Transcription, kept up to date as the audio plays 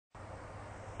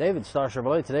David, Star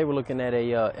Chevrolet. Today we're looking at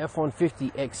a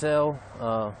F-150 XL.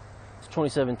 It's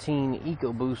 2017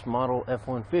 EcoBoost model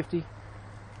F-150.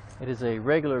 It is a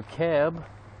regular cab.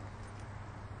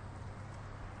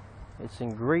 It's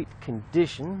in great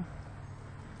condition.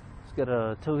 It's got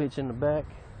a tow hitch in the back.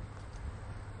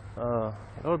 It ought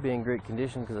to be in great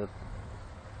condition because it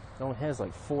only has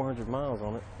like 400 miles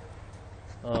on it.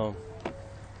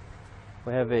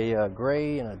 We have a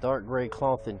gray and a dark gray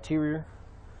cloth interior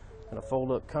and a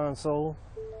fold-up console.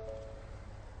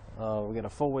 We got a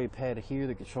four-way pad here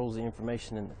that controls the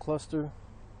information in the cluster.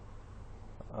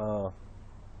 You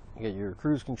got your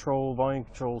cruise control, volume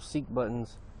control, seat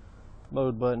buttons,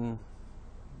 mode button,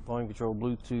 volume control,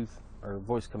 Bluetooth or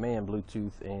voice command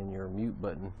Bluetooth, and your mute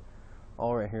button,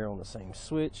 all right here on the same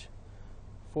switch.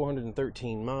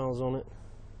 413 miles on it.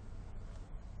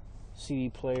 CD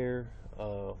player,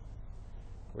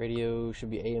 radio should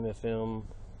be AM FM.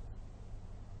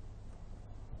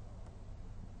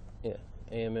 Yeah,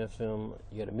 AM FM.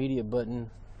 You got a media button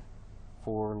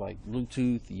for like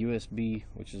Bluetooth, USB,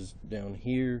 which is down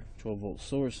here. 12-volt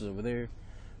source is over there.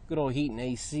 Good old heat and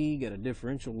AC. Got a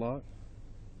differential lock.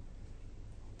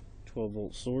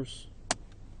 12-volt source.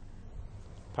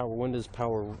 Power windows,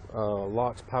 power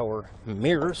locks, power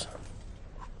mirrors.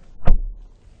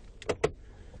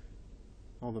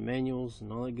 All the manuals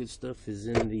and all that good stuff is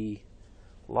in the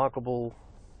lockable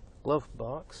glove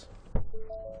box.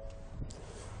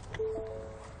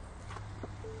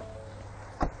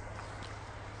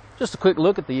 Just a quick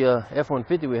look at the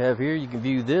F-150 we have here. You can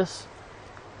view this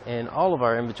and all of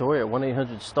our inventory at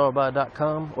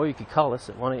 1-800-STARBUY.com, or you can call us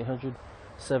at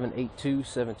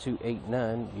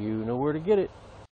 1-800-782-7289. You know where to get it.